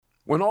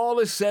When all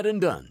is said and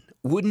done,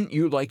 wouldn't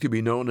you like to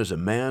be known as a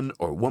man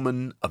or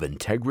woman of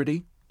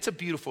integrity? It's a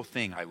beautiful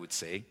thing, I would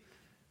say,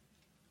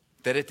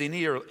 that at the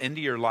end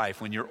of your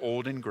life, when you're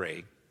old and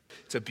gray,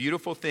 it's a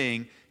beautiful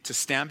thing to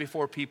stand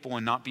before people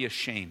and not be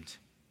ashamed,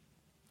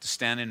 to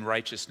stand in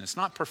righteousness,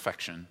 not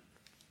perfection.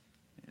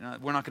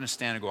 We're not going to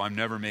stand and go, I've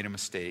never made a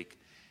mistake.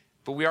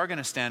 But we are going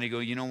to stand and go,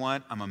 you know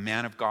what? I'm a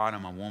man of God.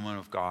 I'm a woman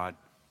of God.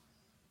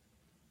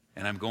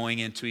 And I'm going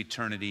into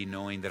eternity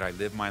knowing that I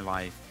live my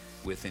life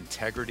with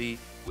integrity,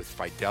 with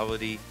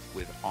fidelity,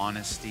 with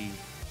honesty.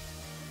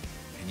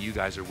 And you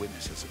guys are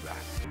witnesses of that.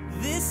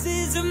 This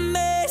is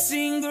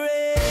amazing grace.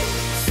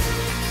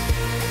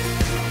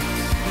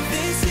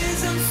 This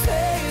is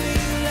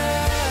unfailing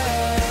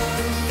love.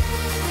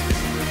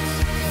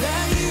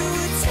 That you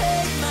would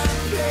take my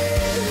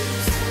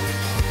place.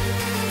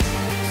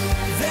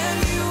 That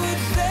you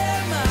would bear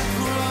my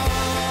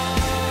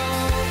cross.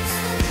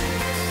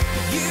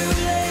 You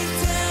laid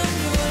down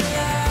your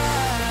life.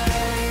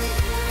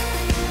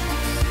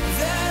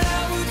 That I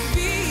would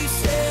be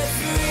set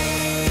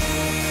free.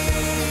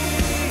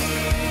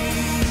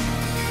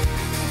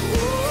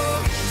 Oh,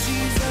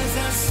 Jesus,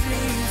 I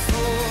sing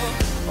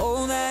for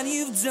all that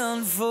you've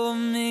done for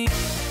me.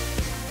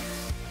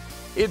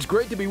 It's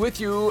great to be with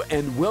you,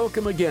 and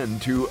welcome again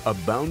to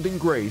Abounding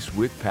Grace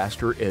with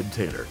Pastor Ed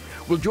Taylor.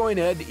 We'll join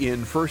Ed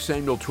in 1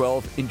 Samuel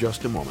 12 in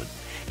just a moment.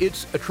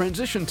 It's a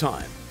transition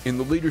time in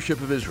the leadership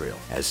of Israel,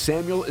 as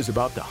Samuel is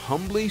about to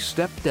humbly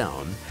step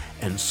down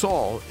and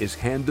Saul is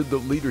handed the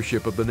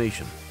leadership of the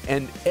nation.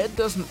 And Ed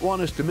doesn't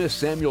want us to miss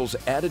Samuel's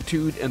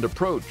attitude and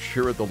approach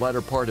here at the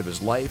latter part of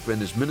his life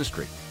and his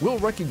ministry. We'll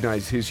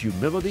recognize his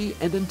humility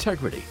and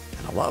integrity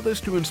and allow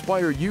this to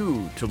inspire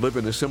you to live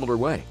in a similar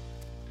way.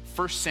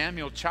 1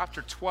 Samuel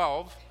chapter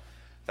 12,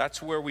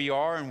 that's where we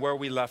are and where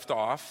we left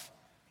off.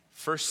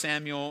 1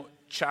 Samuel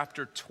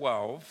chapter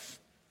 12.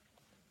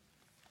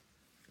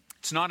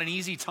 It's not an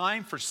easy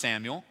time for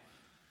Samuel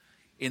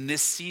in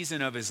this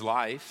season of his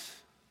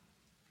life.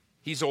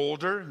 He's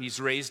older, he's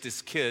raised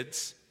his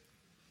kids.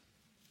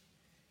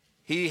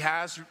 He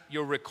has,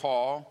 you'll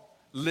recall,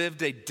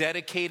 lived a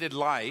dedicated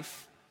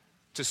life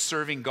to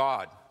serving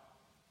God.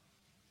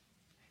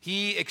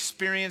 He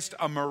experienced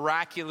a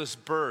miraculous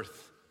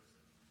birth.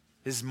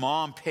 His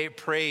mom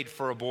prayed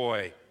for a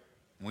boy.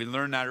 We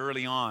learned that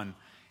early on.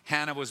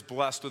 Hannah was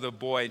blessed with a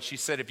boy, and she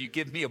said, if you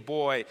give me a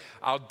boy,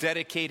 I'll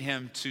dedicate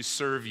him to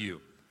serve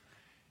you.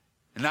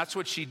 And that's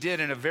what she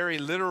did in a very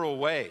literal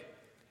way.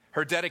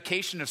 Her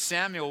dedication of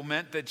Samuel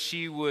meant that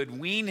she would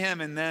wean him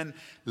and then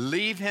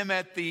leave him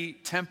at the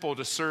temple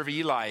to serve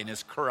Eli and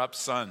his corrupt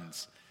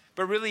sons.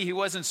 But really, he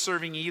wasn't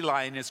serving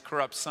Eli and his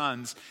corrupt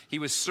sons. He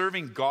was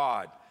serving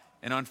God.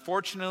 And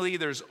unfortunately,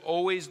 there's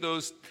always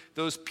those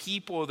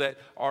people that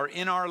are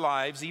in our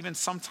lives, even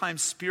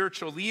sometimes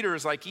spiritual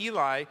leaders like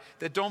Eli,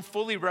 that don't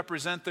fully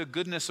represent the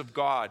goodness of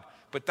God.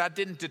 But that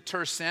didn't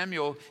deter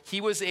Samuel.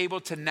 He was able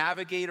to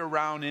navigate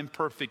around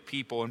imperfect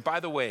people. And by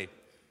the way,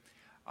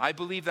 I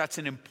believe that's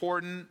an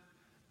important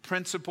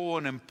principle,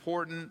 an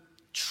important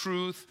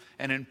truth,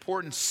 an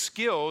important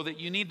skill that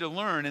you need to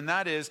learn. And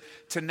that is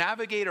to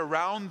navigate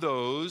around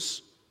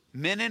those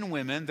men and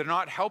women that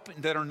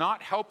are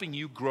not helping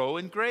you grow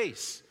in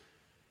grace.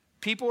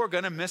 People are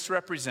going to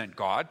misrepresent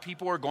God.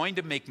 People are going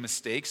to make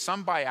mistakes,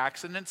 some by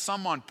accident,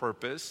 some on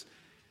purpose.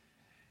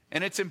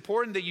 And it's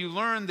important that you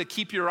learn to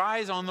keep your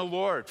eyes on the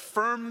Lord.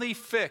 Firmly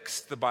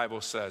fixed, the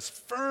Bible says.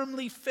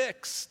 Firmly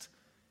fixed.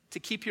 To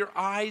keep your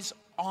eyes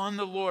on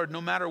the Lord, no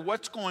matter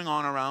what's going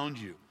on around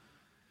you.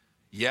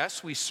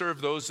 Yes, we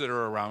serve those that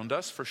are around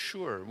us, for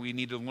sure. We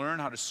need to learn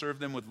how to serve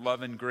them with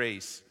love and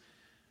grace.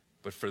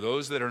 But for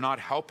those that are not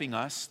helping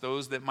us,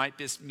 those that might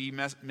be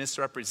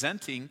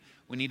misrepresenting,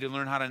 we need to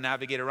learn how to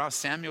navigate around.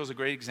 Samuel's a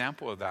great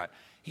example of that.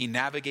 He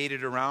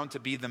navigated around to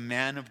be the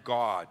man of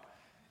God.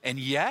 And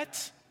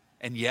yet,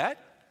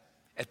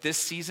 at this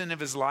season of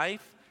his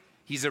life,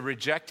 he's a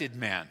rejected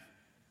man.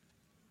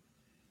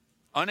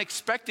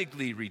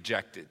 Unexpectedly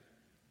rejected.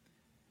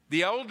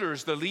 The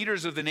elders, the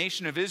leaders of the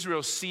nation of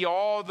Israel, see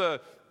all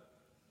the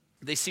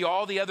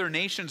other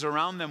nations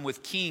around them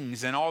with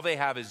kings, and all they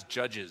have is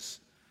judges.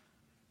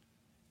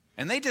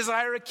 And they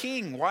desire a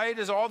king. Why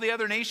does all the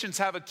other nations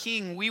have a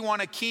king? We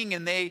want a king.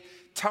 And they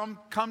come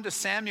to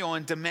Samuel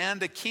and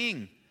demand a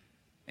king.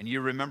 And you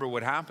remember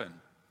what happened.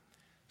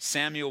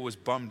 Samuel was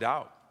bummed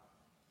out.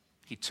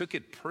 He took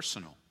it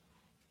personal.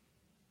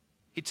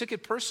 He took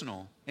it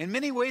personal. In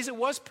many ways, it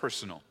was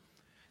personal.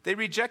 They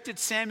rejected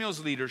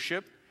Samuel's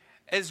leadership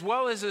as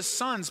well as his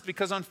sons,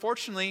 because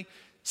unfortunately,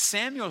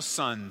 Samuel's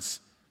sons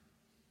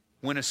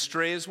went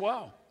astray as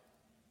well.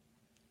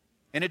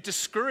 And it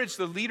discouraged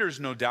the leaders,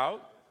 no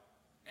doubt.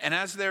 And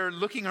as they're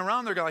looking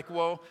around, they're like,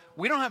 well,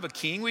 we don't have a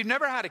king. We've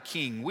never had a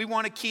king. We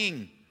want a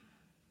king.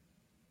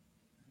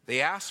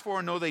 They asked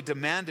for, no, they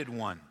demanded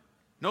one.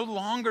 No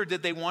longer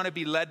did they want to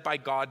be led by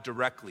God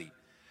directly.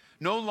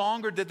 No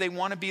longer did they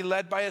want to be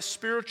led by a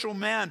spiritual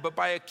man, but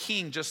by a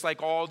king, just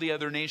like all the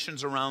other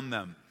nations around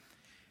them.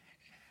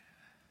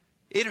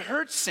 It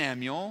hurt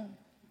Samuel,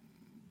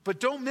 but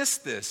don't miss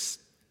this.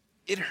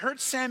 it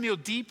hurt Samuel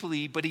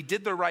deeply, but he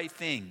did the right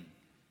thing.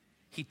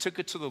 He took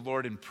it to the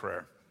Lord in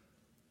prayer.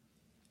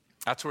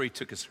 That's where he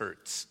took his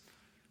hurts.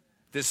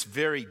 This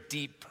very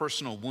deep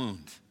personal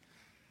wound.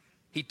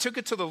 He took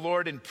it to the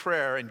Lord in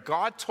prayer, and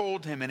God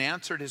told him and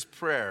answered his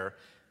prayer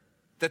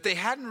that they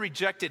hadn't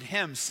rejected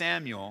him,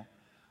 Samuel,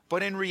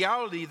 but in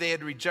reality they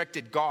had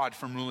rejected God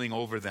from ruling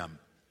over them.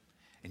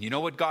 And you know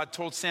what God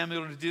told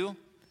Samuel to do?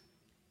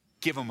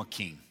 Give him a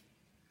king.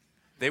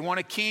 They want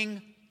a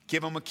king,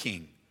 give him a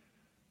king.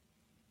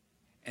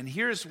 And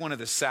here's one of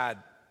the sad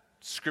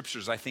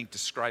scriptures I think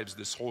describes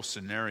this whole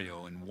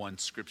scenario in one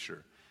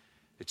scripture.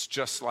 It's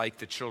just like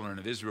the children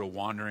of Israel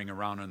wandering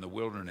around in the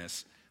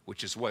wilderness,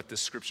 which is what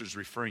this scripture is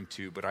referring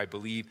to. But I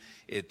believe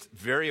it's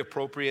very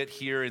appropriate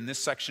here in this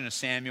section of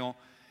Samuel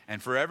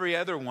and for every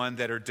other one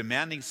that are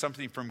demanding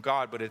something from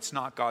God, but it's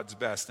not God's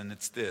best. And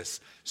it's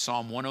this,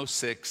 Psalm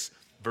 106,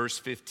 verse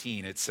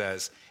 15. It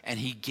says, and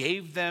he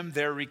gave them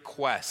their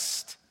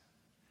request,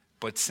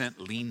 but sent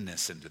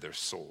leanness into their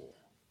soul.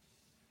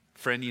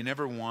 Friend, you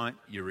never want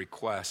your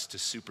request to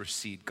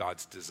supersede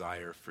God's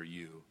desire for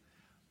you.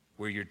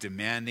 Where you're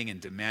demanding,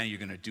 you're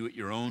going to do it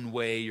your own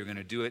way. You're going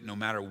to do it no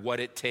matter what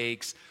it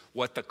takes,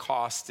 what the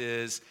cost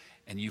is.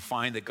 And you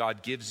find that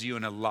God gives you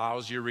and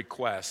allows your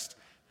request,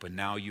 but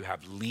now you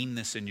have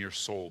leanness in your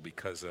soul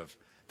because of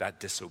that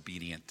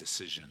disobedient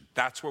decision.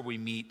 That's where we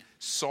meet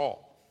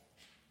Saul.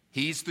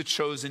 He's the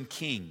chosen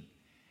king.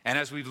 And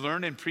as we've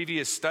learned in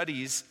previous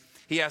studies,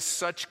 he has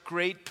such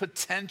great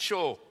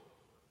potential,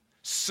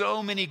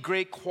 so many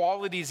great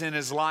qualities in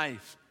his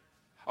life,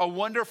 a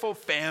wonderful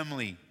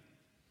family.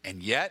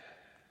 And yet,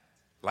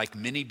 like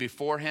many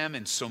before him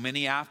and so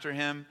many after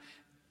him,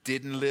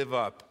 didn't live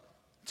up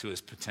to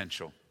his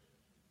potential.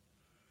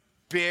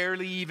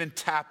 Barely even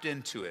tapped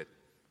into it.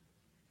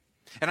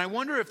 And I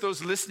wonder if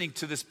those listening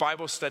to this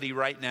Bible study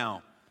right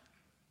now,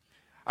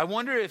 I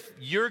wonder if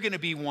you're going to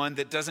be one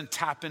that doesn't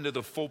tap into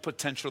the full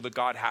potential that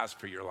God has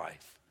for your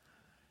life.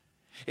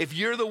 If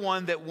you're the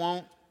one that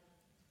won't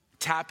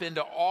tap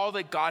into all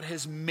that God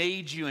has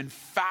made you and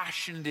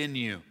fashioned in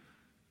you.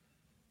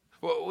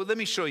 Well, let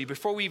me show you.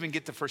 Before we even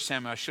get to 1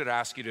 Samuel, I should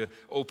ask you to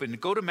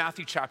go to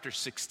Matthew chapter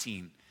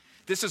 16.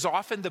 This is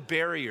often the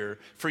barrier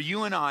for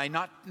you and I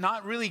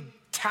not really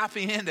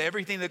tapping into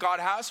everything that God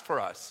has for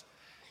us.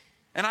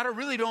 And I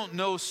really don't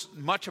know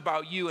much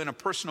about you in a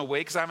personal way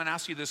because I haven't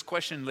asked you this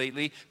question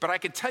lately, but I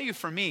can tell you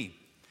for me,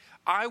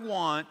 I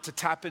want to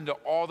tap into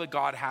all that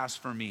God has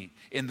for me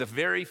in the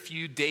very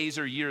few days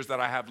or years that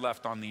I have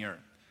left on the earth.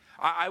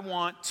 I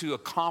want to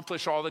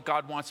accomplish all that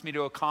God wants me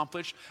to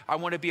accomplish. I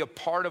want to be a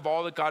part of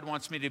all that God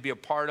wants me to be a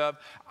part of.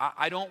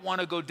 I don't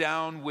want to go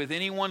down with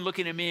anyone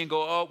looking at me and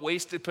go, oh,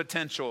 wasted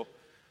potential.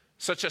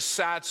 Such a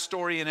sad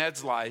story in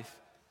Ed's life.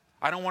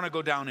 I don't want to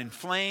go down in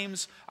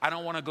flames. I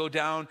don't want to go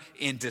down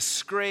in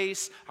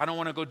disgrace. I don't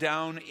want to go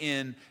down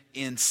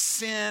in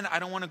sin. I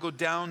don't want to go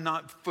down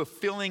not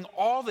fulfilling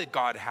all that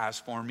God has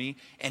for me.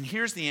 And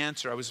here's the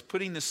answer. I was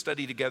putting this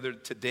study together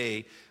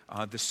today,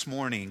 this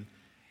morning,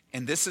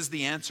 and this is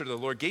the answer the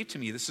Lord gave to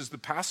me. This is the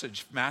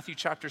passage, Matthew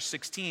chapter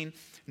 16.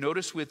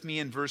 Notice with me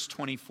in verse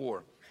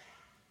 24.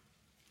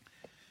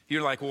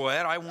 You're like, well,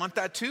 Ed, I want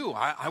that too.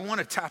 I want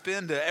to tap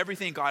into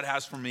everything God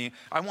has for me.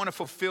 I want to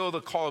fulfill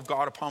the call of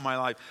God upon my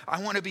life. I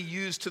want to be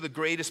used to the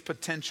greatest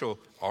potential.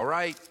 All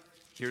right,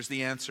 here's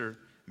the answer.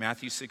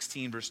 Matthew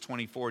 16, verse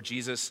 24.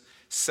 Jesus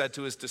said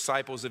to his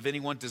disciples, if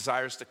anyone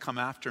desires to come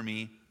after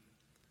me,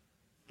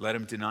 let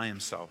him deny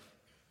himself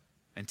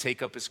and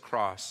take up his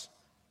cross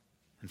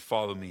and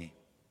follow me.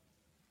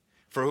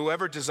 For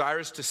whoever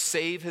desires to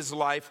save his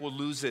life will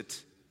lose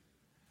it.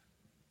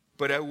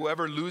 But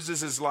whoever loses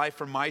his life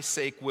for my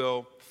sake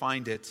will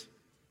find it.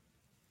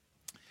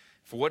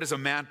 For what is a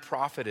man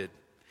profited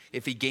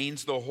if he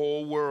gains the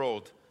whole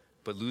world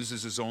but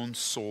loses his own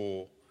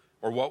soul?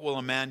 Or what will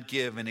a man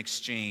give in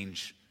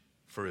exchange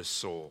for his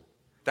soul?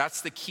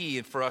 That's the key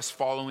for us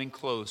following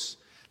close.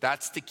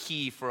 That's the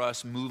key for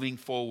us moving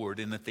forward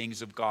in the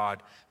things of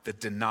God, the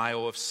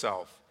denial of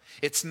self.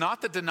 It's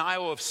not the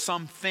denial of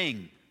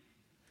something,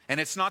 and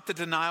it's not the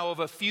denial of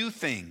a few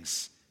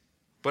things,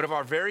 but of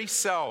our very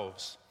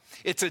selves.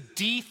 It's a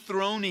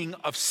dethroning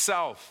of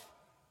self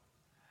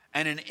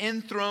and an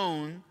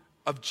enthrone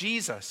of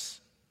Jesus.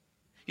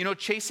 You know,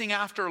 chasing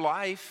after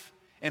life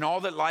and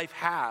all that life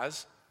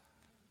has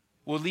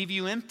will leave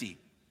you empty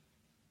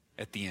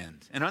at the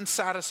end and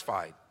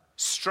unsatisfied,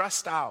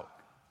 stressed out,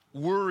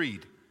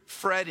 worried,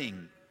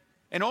 fretting,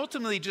 and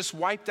ultimately just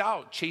wiped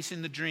out,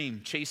 chasing the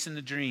dream, chasing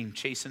the dream,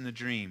 chasing the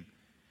dream.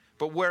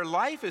 But where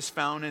life is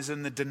found is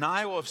in the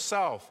denial of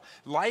self.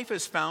 Life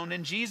is found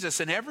in Jesus.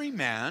 And every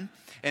man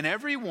and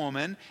every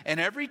woman and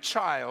every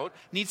child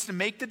needs to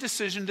make the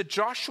decision that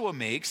Joshua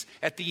makes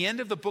at the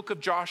end of the book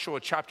of Joshua,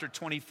 chapter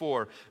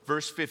 24,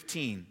 verse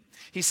 15.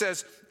 He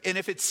says, and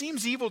if it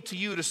seems evil to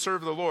you to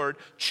serve the Lord,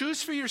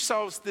 choose for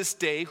yourselves this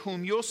day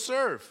whom you'll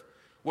serve.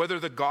 Whether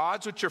the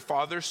gods which your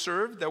fathers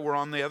served that were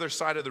on the other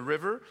side of the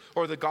river,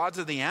 or the gods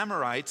of the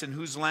Amorites in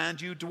whose land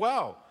you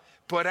dwell.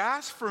 But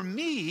as for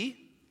me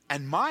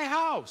and my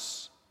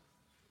house,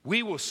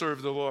 we will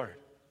serve the Lord.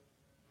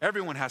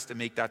 Everyone has to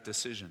make that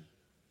decision.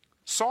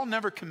 Saul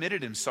never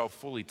committed himself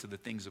fully to the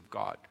things of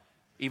God,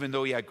 even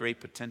though he had great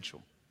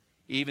potential,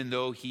 even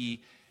though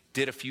he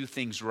did a few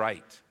things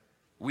right.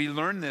 We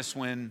learned this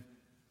when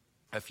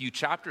a few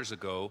chapters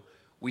ago,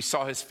 we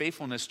saw his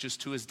faithfulness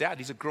just to his dad.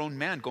 He's a grown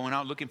man going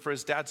out looking for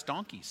his dad's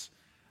donkeys.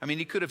 I mean,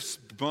 he could have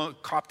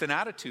copped an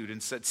attitude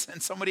and said,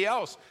 send somebody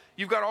else.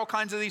 You've got all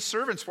kinds of these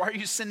servants. Why are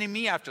you sending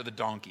me after the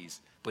donkeys?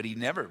 But he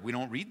never. We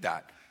don't read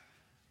that.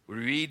 We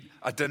read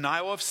a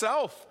denial of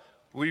self.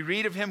 We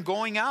read of him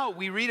going out.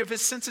 We read of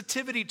his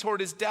sensitivity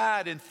toward his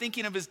dad and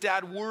thinking of his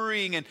dad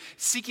worrying and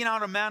seeking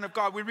out a man of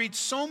God. We read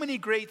so many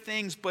great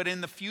things, but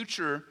in the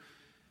future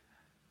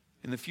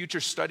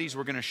studies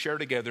we're going to share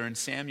together in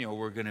Samuel,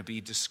 we're going to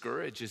be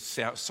discouraged.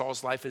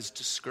 Saul's life is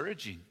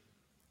discouraging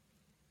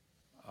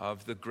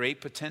of the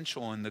great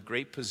potential and the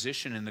great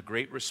position and the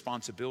great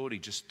responsibility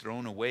just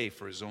thrown away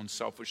for his own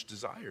selfish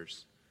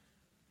desires.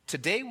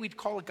 Today, we'd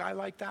call a guy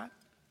like that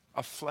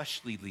a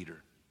fleshly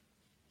leader,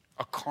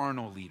 a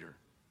carnal leader,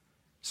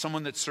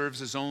 someone that serves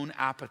his own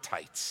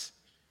appetites,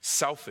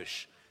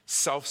 selfish,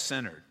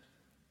 self-centered.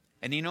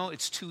 And you know,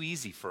 it's too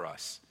easy for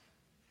us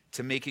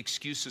to make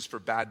excuses for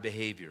bad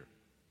behavior.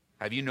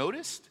 Have you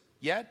noticed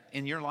yet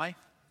in your life?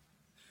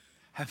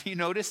 Have you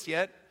noticed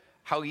yet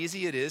how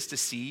easy it is to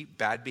see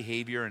bad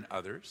behavior in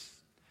others,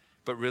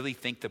 but really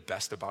think the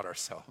best about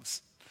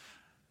ourselves?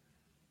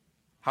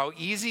 How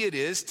easy it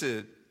is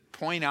to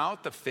point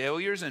out the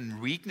failures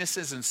and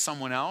weaknesses in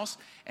someone else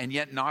and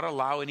yet not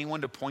allow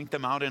anyone to point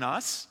them out in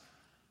us?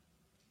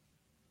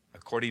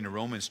 According to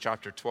Romans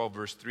chapter 12,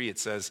 verse 3, it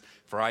says,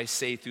 "For I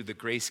say through the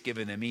grace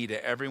given to me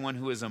to everyone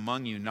who is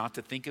among you not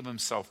to think of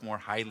himself more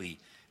highly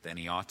than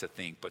he ought to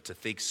think, but to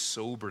think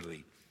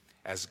soberly,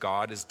 as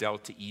God has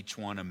dealt to each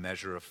one a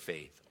measure of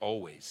faith."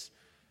 Always.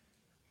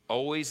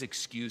 Always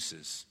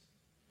excuses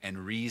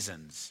and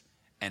reasons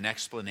and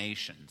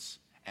explanations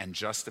and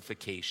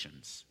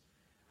justifications.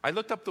 I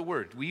looked up the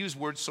word. We use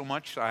words so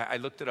much, I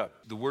looked it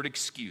up. The word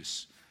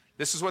excuse.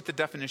 This is what the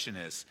definition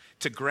is: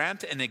 to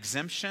grant an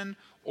exemption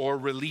or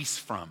release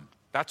from.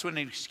 That's what an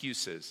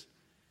excuse is.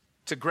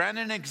 To grant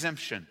an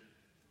exemption.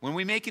 When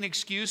we make an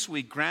excuse,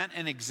 we grant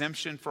an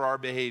exemption for our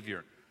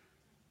behavior,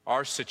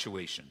 our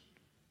situation.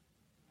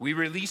 We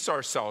release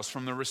ourselves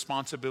from the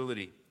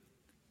responsibility.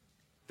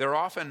 They're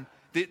often,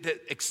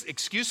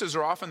 excuses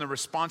are often the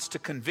response to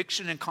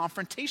conviction and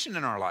confrontation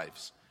in our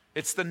lives.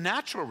 It's the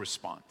natural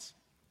response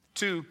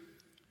to,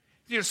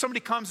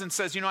 somebody comes and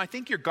says, I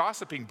think you're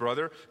gossiping,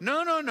 brother.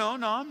 No,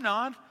 I'm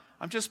not.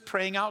 I'm just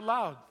praying out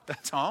loud.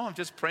 That's all. I'm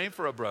just praying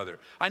for a brother.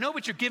 I know,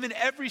 but you're giving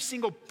every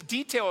single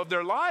detail of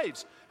their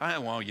lives.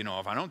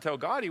 If I don't tell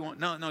God, he won't.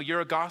 No, you're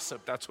a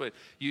gossip. That's what,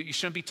 you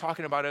shouldn't be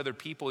talking about other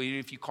people, even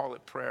if you call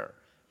it prayer.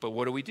 But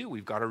what do?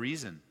 We've got a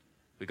reason.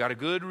 We've got a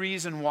good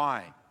reason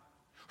why.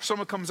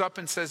 Someone comes up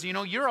and says,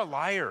 you're a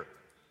liar.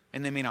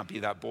 And they may not be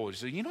that bold.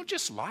 So,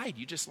 just lied.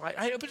 You just lied.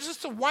 But it's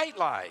just a white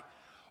lie.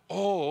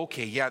 Oh,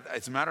 okay. Yeah,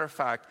 as a matter of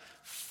fact,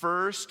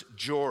 1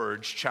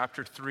 George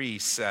chapter 3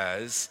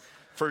 says,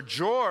 for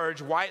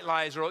George, white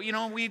lies are,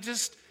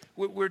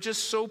 we're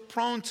just so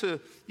prone to,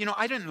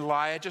 I didn't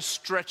lie. I just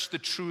stretched the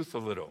truth a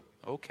little.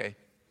 Okay.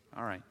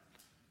 All right.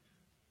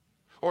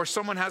 Or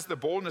someone has the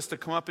boldness to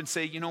come up and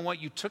say,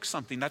 you took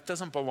something that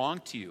doesn't belong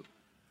to you.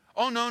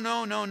 Oh,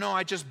 no,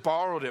 I just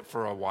borrowed it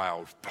for a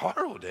while.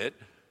 Borrowed it?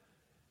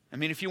 I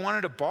mean, if you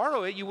wanted to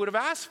borrow it, you would have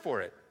asked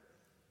for it.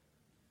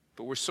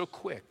 But we're so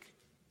quick.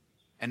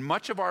 And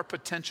much of our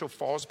potential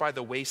falls by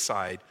the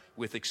wayside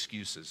with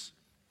excuses.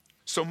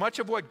 So much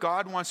of what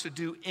God wants to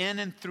do in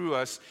and through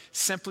us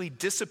simply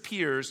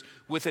disappears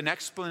with an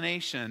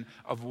explanation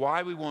of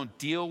why we won't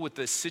deal with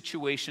the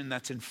situation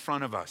that's in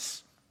front of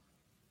us.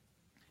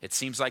 It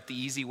seems like the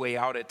easy way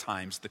out at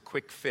times, the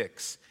quick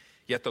fix.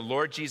 Yet the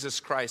Lord Jesus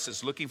Christ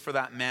is looking for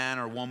that man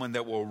or woman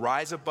that will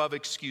rise above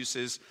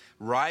excuses,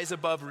 rise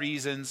above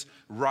reasons,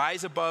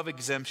 rise above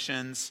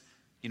exemptions.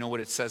 You know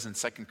what it says in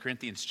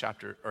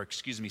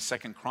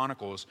 2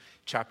 Chronicles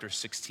chapter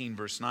 16,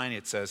 verse 9.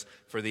 It says,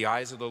 for the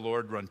eyes of the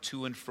Lord run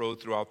to and fro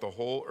throughout the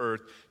whole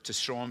earth to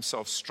show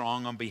himself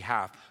strong on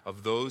behalf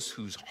of those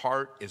whose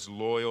heart is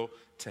loyal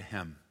to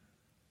him.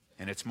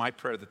 And it's my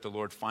prayer that the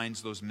Lord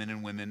finds those men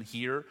and women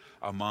here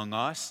among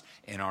us,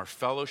 in our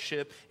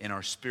fellowship, in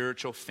our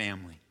spiritual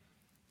family.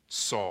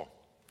 Saul.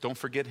 Don't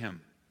forget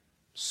him.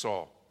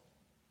 Saul.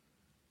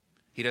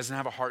 He doesn't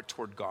have a heart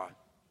toward God.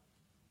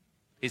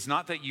 It's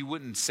not that you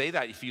wouldn't say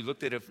that if you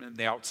looked at it from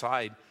the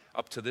outside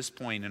up to this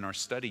point in our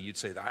study. You'd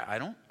say,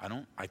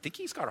 I think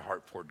he's got a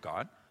heart toward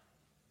God.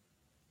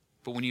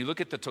 But when you look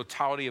at the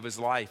totality of his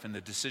life and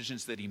the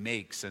decisions that he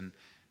makes and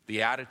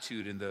the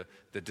attitude and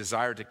the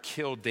desire to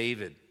kill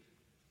David,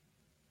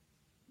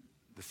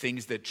 the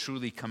things that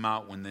truly come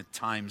out when the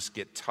times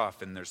get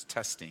tough and there's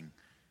testing.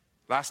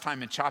 Last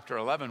time in chapter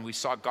 11, we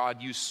saw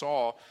God use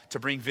Saul to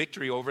bring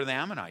victory over the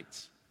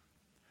Ammonites.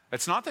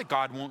 It's not that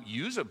God won't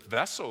use a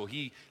vessel.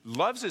 He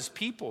loves his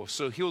people,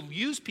 so he'll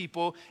use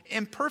people,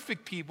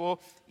 imperfect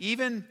people,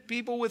 even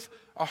people with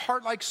a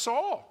heart like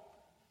Saul.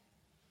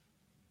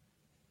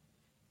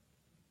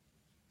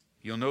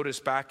 You'll notice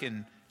back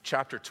in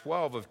chapter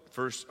 12 of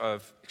verse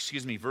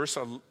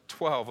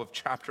 12 of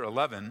chapter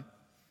 11,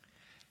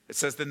 it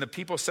says, then the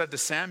people said to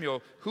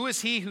Samuel, who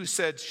is he who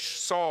said,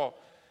 shall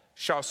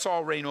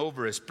Saul reign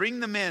over us? Bring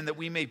them in that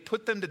we may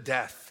put them to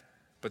death.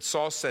 But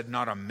Saul said,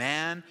 not a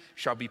man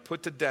shall be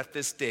put to death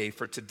this day,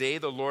 for today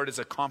the Lord has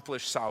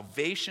accomplished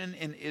salvation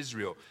in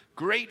Israel.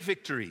 Great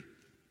victory.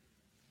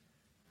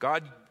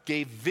 God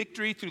gave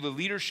victory through the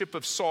leadership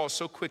of Saul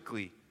so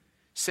quickly.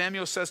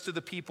 Samuel says to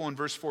the people in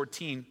verse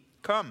 14,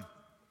 come,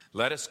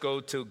 let us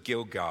go to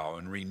Gilgal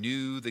and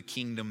renew the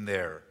kingdom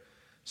there.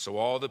 So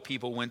all the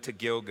people went to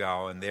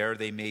Gilgal, and there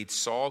they made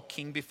Saul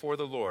king before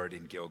the Lord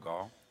in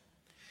Gilgal.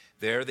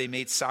 There they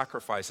made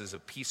sacrifices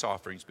of peace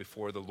offerings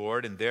before the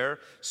Lord, and there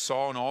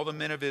Saul and all the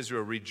men of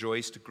Israel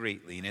rejoiced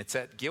greatly. And it's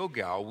at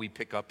Gilgal we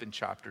pick up in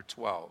chapter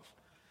 12.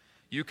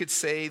 You could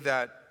say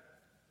that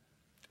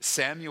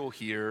Samuel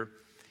here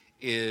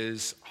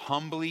is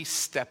humbly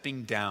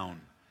stepping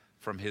down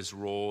from his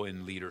role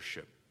in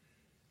leadership.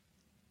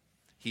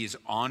 He is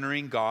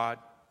honoring God,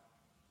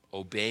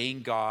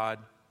 obeying God,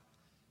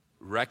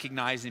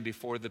 recognizing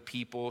before the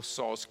people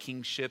Saul's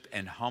kingship,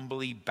 and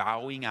humbly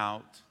bowing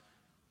out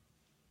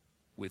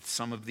with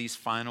some of these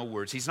final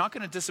words. He's not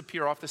going to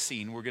disappear off the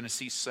scene. We're going to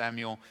see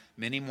Samuel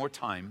many more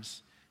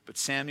times. But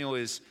Samuel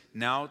is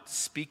now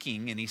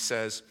speaking, and he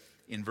says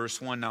in verse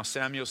 1, now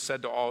Samuel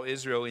said to all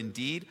Israel,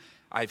 indeed,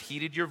 I've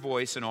heeded your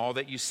voice and all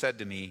that you said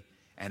to me,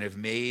 and have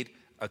made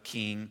a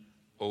king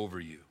over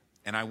you.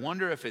 And I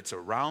wonder if it's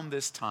around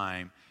this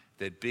time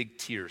that big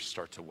tears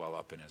start to well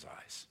up in his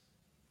eyes.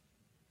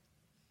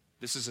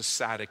 This is a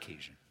sad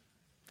occasion.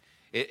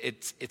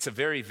 It's a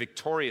very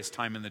victorious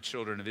time in the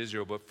children of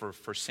Israel, but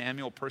for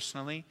Samuel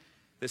personally,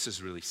 this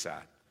is really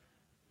sad.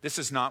 This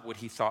is not what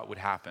he thought would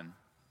happen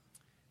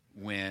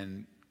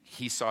when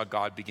he saw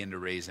God begin to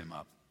raise him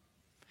up.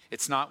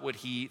 It's not what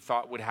he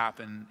thought would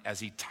happen as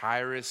he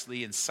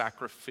tirelessly and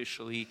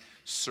sacrificially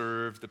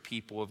served the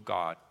people of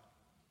God.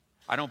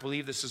 I don't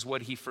believe this is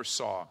what he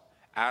foresaw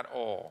at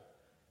all.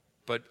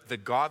 But the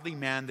godly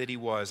man that he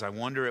was, I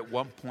wonder at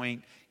what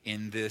point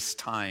in this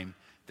time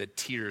that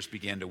tears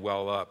began to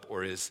well up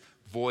or his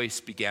voice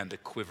began to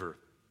quiver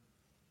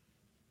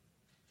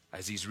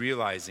as he's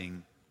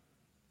realizing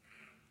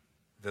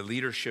the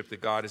leadership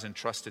that God has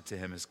entrusted to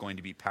him is going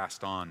to be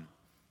passed on.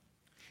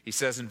 He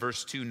says in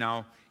verse 2,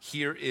 now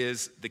here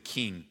is the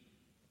king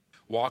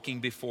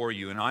walking before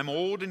you, and I'm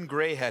old and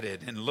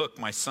gray-headed, and look,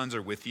 my sons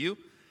are with you.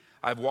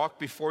 I've walked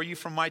before you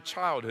from my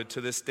childhood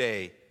to this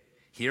day.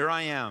 Here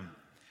I am.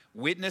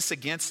 Witness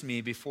against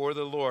me before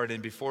the Lord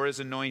and before his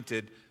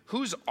anointed.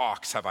 Whose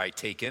ox have I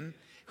taken?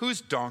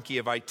 Whose donkey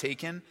have I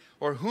taken?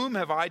 Or whom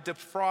have I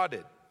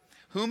defrauded?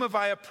 Whom have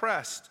I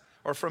oppressed?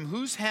 Or from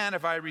whose hand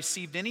have I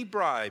received any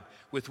bribe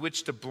with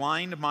which to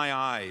blind my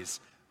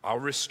eyes? I'll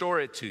restore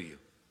it to you.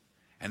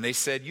 And they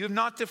said, you have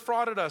not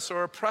defrauded us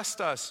or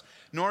oppressed us,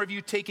 nor have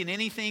you taken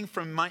anything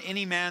from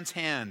any man's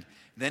hand.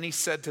 Then he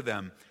said to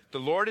them, the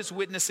Lord is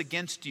witness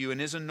against you,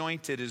 and his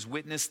anointed is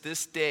witness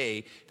this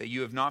day that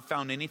you have not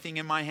found anything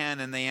in my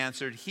hand. And they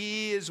answered,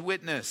 he is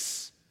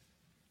witness.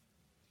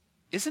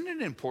 Isn't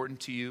it important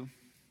to you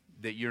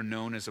that you're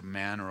known as a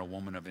man or a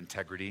woman of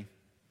integrity?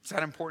 Is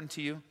that important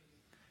to you?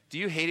 Do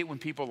you hate it when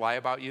people lie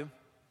about you?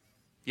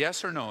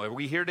 Yes or no? Are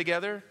we here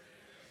together?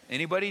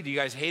 Anybody? Do you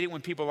guys hate it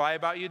when people lie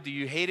about you? Do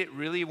you hate it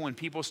really when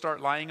people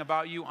start lying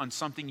about you on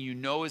something you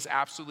know is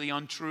absolutely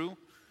untrue?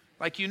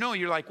 Like, you know,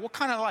 you're like, what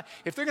kind of lie?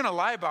 If they're going to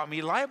lie about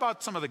me, lie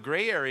about some of the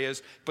gray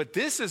areas, but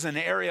this is an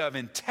area of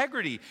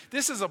integrity.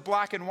 This is a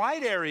black and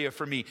white area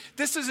for me.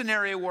 This is an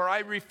area where I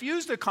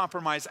refuse to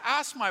compromise.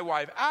 Ask my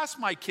wife, ask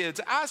my kids,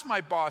 ask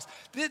my boss.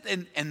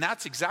 And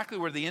that's exactly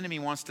where the enemy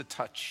wants to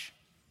touch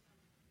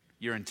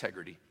your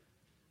integrity.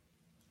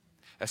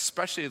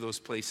 Especially those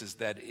places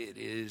that it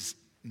is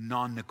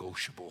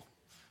non-negotiable.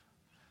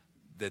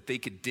 That they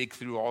could dig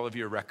through all of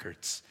your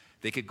records.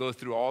 They could go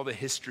through all the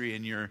history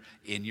in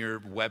your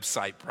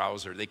website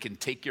browser. They can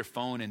take your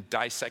phone and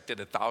dissect it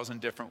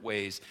 1,000 different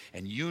ways,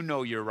 and you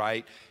know you're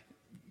right.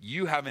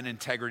 You have an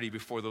integrity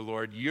before the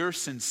Lord. You're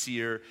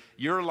sincere.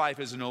 Your life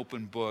is an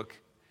open book.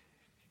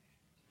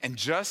 And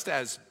just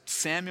as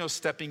Samuel's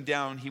stepping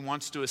down, he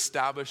wants to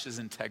establish his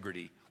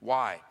integrity.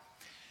 Why?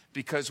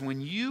 Because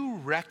when you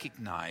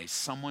recognize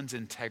someone's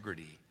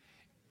integrity,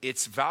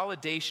 it's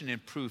validation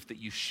and proof that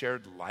you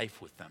shared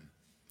life with them,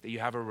 that you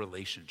have a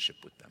relationship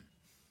with them.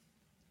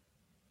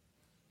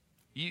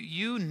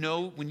 You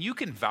know, when you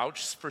can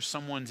vouch for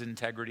someone's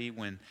integrity,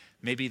 when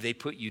maybe they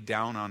put you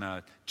down on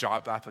a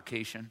job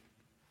application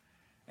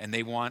and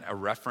they want a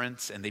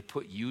reference and they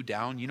put you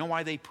down. You know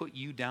why they put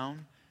you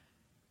down?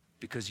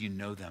 Because you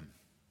know them.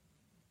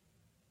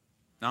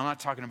 Now, I'm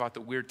not talking about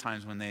the weird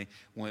times when they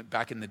went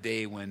back in the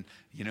day when,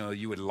 you know,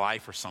 you would lie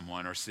for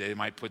someone, or they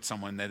might put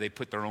someone there, they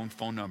put their own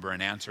phone number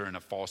and answer in a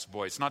false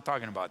voice. Not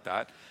talking about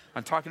that.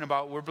 I'm talking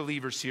about we're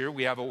believers here.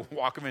 We have a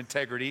walk of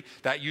integrity.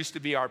 That used to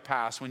be our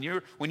past. When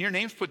your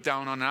name's put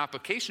down on an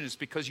application, it's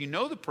because you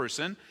know the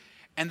person,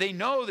 and they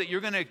know that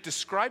you're going to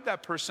describe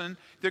that person.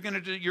 You're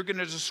going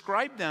to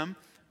describe them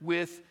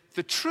with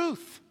the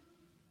truth.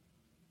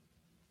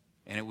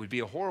 And it would be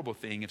a horrible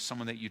thing if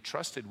someone that you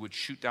trusted would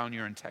shoot down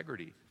your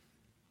integrity.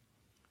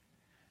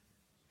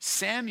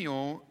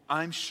 Samuel,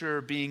 I'm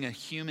sure, being a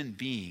human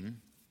being,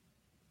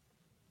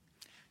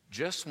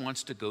 just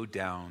wants to go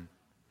down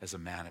as a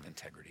man of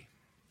integrity.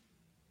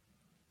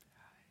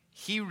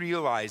 He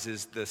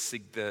realizes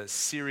the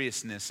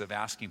seriousness of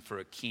asking for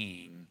a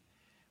king,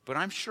 but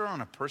I'm sure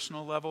on a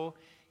personal level,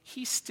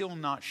 he's still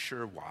not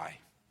sure why.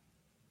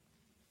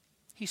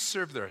 He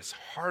served his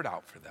heart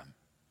out for them.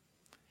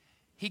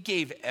 He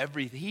gave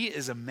everything. He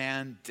is a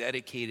man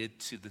dedicated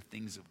to the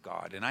things of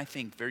God. And I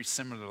think very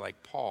similar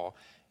like Paul,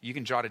 you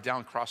can jot it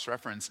down,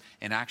 cross-reference.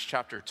 In Acts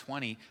chapter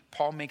 20,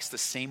 Paul makes the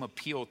same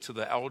appeal to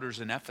the elders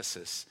in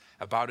Ephesus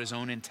about his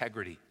own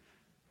integrity.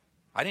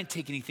 I didn't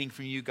take anything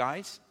from you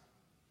guys.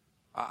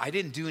 I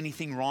didn't do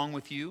anything wrong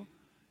with you.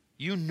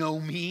 You know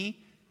me.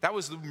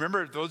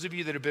 Remember, those of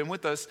you that have been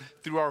with us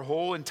through our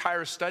whole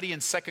entire study in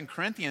 2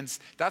 Corinthians,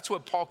 that's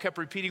what Paul kept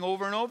repeating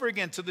over and over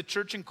again to the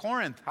church in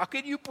Corinth. How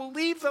could you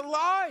believe the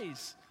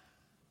lies?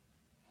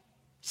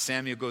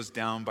 Samuel goes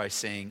down by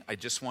saying, I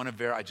just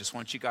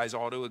want you guys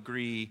all to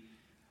agree,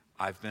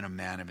 I've been a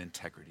man of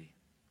integrity.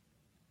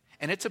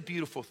 And it's a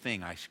beautiful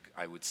thing,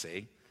 I would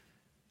say,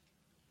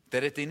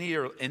 that at the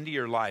end of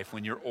your life,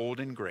 when you're old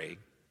and gray,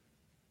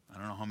 I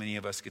don't know how many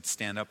of us could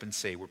stand up and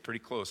say, we're pretty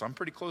close. I'm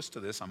pretty close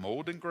to this. I'm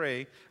old and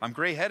gray. I'm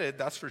gray-headed,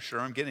 that's for sure.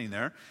 I'm getting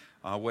there.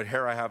 What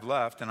hair I have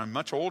left, and I'm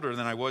much older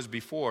than I was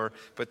before.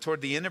 But toward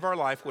the end of our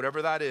life,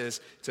 whatever that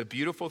is, it's a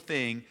beautiful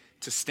thing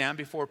to stand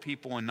before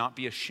people and not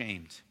be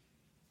ashamed.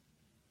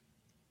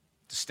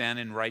 To stand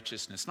in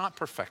righteousness, not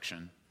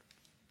perfection.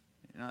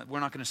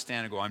 We're not going to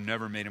stand and go, I've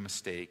never made a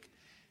mistake.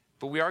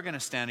 But we are going to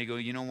stand and go,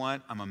 you know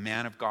what? I'm a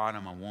man of God.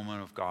 I'm a woman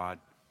of God.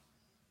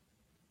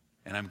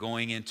 And I'm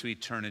going into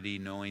eternity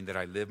knowing that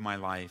I live my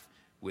life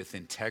with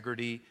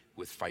integrity,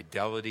 with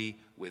fidelity,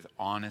 with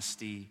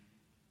honesty.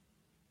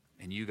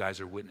 And you guys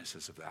are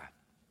witnesses of that.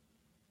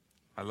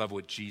 I love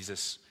what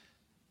Jesus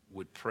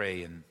would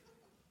pray in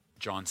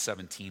John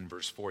 17,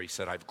 verse 4. He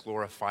said, I've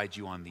glorified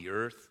you on the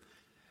earth.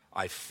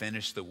 I've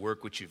finished the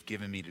work which you've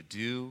given me to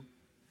do.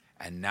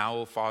 And now,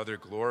 O Father,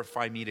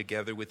 glorify me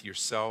together with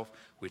yourself,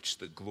 with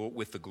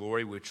the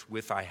glory which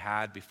I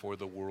had before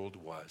the world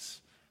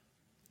was.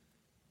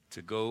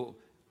 To go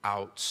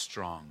out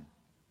strong.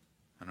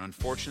 And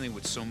unfortunately,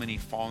 with so many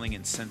falling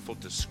in sinful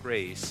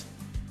disgrace,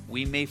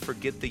 we may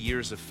forget the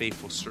years of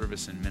faithful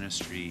service and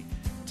ministry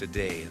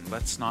today, and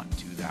let's not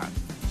do that.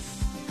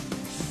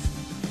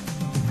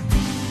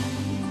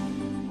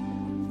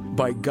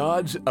 By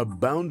God's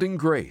abounding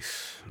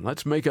grace,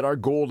 let's make it our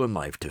goal in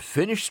life to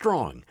finish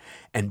strong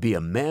and be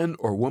a man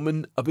or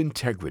woman of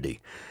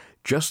integrity,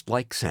 just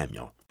like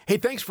Samuel. Hey,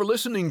 thanks for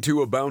listening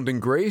to Abounding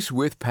Grace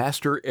with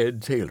Pastor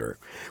Ed Taylor.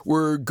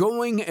 We're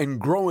going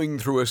and growing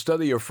through a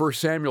study of 1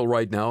 Samuel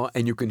right now,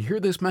 and you can hear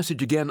this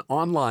message again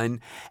online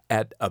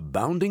at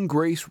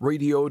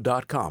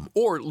aboundinggraceradio.com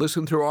or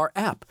listen through our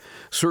app.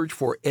 Search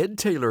for Ed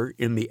Taylor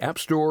in the App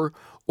Store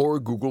or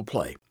Google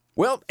Play.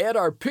 Well, Ed,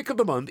 our pick of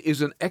the month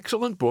is an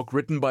excellent book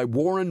written by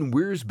Warren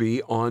Wiersbe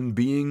on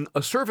being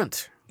a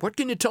servant. What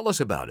can you tell us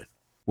about it?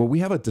 Well, we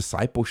have a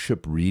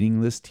discipleship reading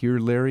list here,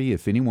 Larry.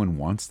 If anyone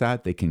wants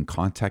that, they can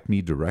contact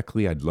me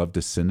directly. I'd love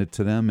to send it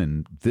to them.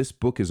 And this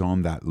book is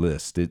on that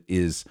list. It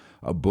is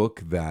a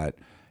book that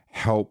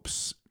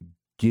helps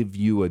give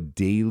you a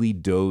daily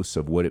dose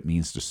of what it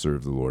means to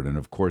serve the Lord. And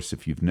of course,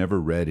 if you've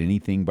never read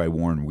anything by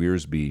Warren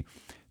Wiersbe,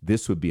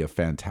 this would be a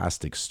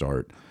fantastic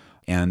start.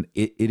 And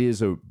it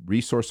is a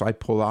resource I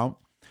pull out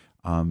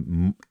at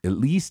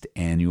least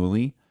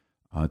annually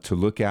to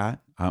look at.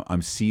 I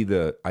see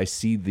the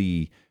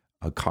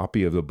a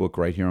copy of the book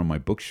right here on my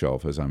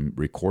bookshelf as I'm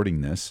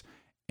recording this,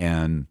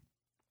 and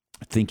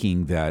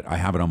thinking that I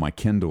have it on my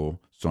Kindle,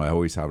 so I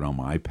always have it on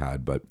my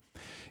iPad. But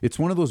it's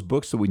one of those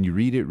books that when you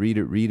read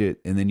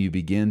it, and then you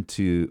begin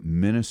to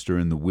minister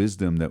in the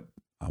wisdom that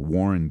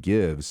Warren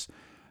gives,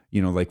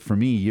 like for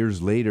me,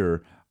 years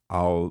later,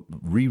 I'll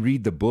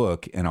reread the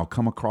book and I'll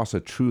come across a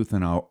truth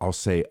and I'll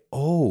say,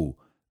 oh,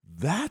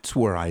 that's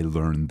where I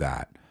learned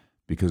that,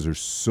 because there's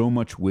so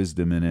much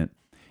wisdom in it.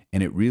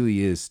 And it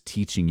really is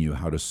teaching you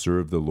how to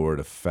serve the Lord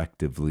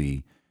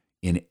effectively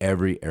in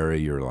every area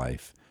of your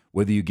life.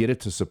 Whether you get it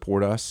to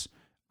support us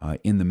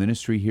in the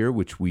ministry here,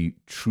 which we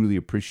truly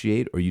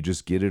appreciate, or you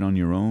just get it on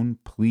your own,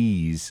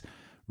 please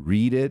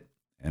read it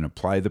and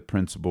apply the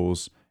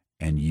principles,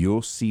 and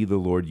you'll see the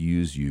Lord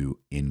use you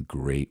in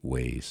great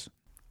ways.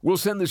 We'll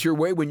send this your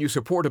way when you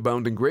support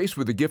Abounding Grace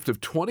with a gift of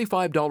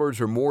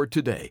 $25 or more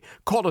today.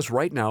 Call us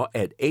right now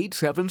at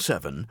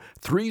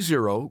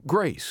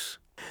 877-30-GRACE.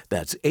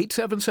 That's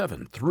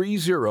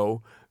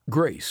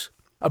 877-30-GRACE.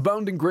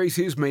 Abounding Grace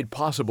is made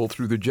possible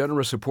through the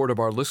generous support of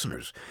our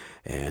listeners.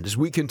 And as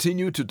we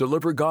continue to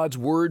deliver God's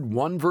Word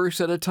one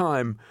verse at a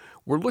time,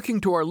 we're looking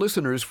to our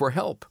listeners for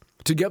help.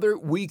 Together,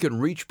 we can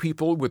reach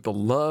people with the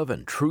love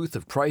and truth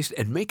of Christ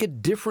and make a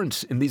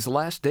difference in these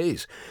last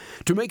days.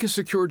 To make a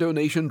secure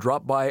donation,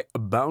 drop by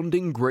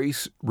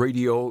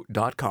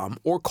aboundinggraceradio.com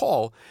or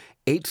call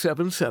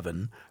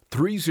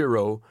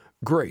 877-30-GRACE.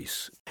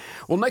 grace.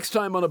 Well, next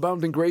time on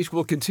Abounding Grace,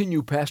 we'll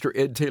continue Pastor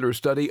Ed Taylor's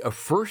study of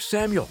 1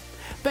 Samuel.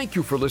 Thank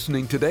you for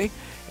listening today,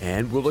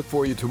 and we'll look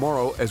for you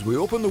tomorrow as we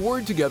open the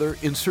Word together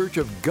in search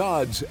of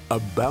God's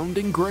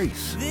abounding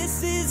grace.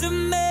 This is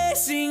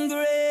amazing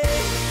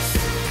grace.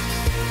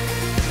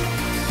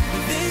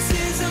 This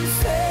is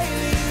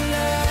unfailing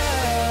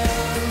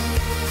love.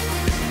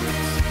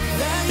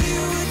 That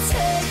you would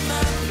take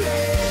my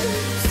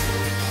place.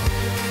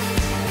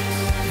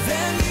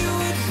 That you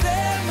would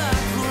bear my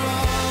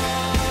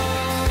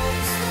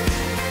cross.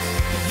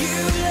 You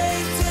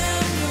laid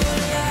down your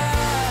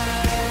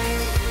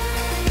life.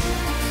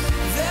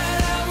 That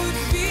I would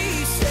be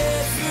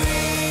set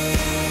free.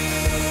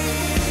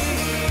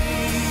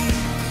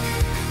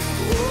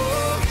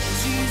 Oh,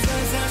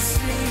 Jesus, I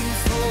sing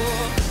for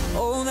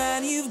all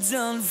that you've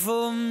done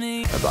for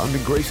me.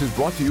 Abounding Grace is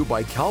brought to you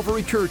by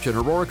Calvary Church in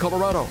Aurora,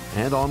 Colorado,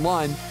 and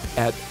online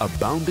at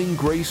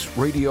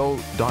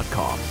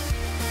aboundinggraceradio.com.